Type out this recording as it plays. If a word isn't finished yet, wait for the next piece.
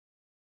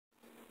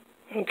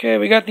Okay,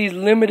 we got these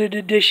limited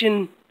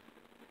edition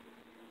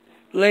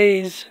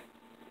Lay's.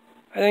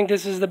 I think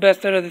this is the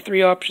best out of the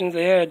three options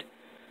they had.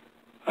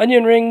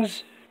 Onion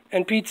rings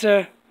and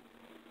pizza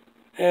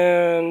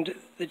and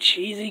the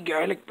cheesy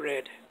garlic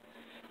bread.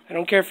 I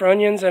don't care for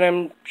onions, and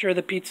I'm sure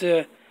the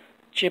pizza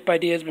chip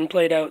idea has been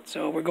played out,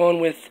 so we're going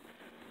with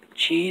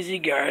cheesy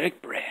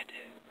garlic bread.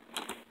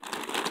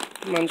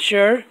 I'm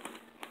unsure.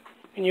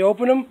 Can you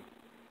open them?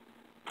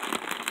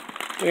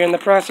 We're in the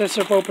process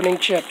of opening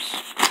chips.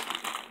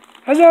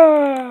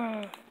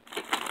 Huzzah!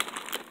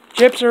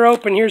 Chips are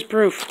open. Here's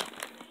proof.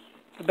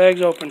 The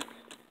bag's open.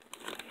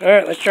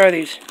 Alright, let's try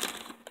these.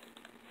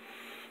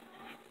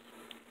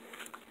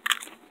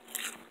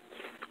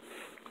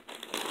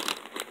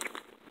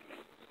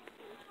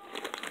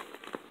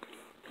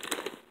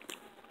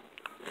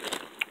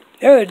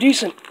 Yeah, they're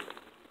decent.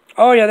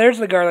 Oh yeah, there's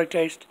the garlic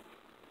taste.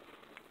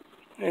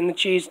 And the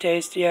cheese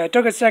taste. Yeah, it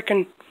took a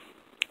second.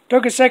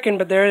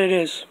 But there it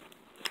is.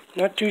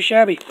 Not too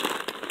shabby.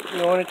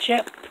 You want a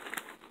chip?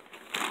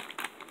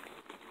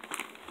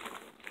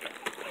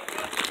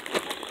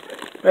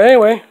 But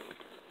anyway,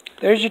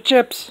 there's your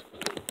chips.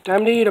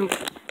 Time to eat them.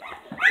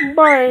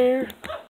 Bye.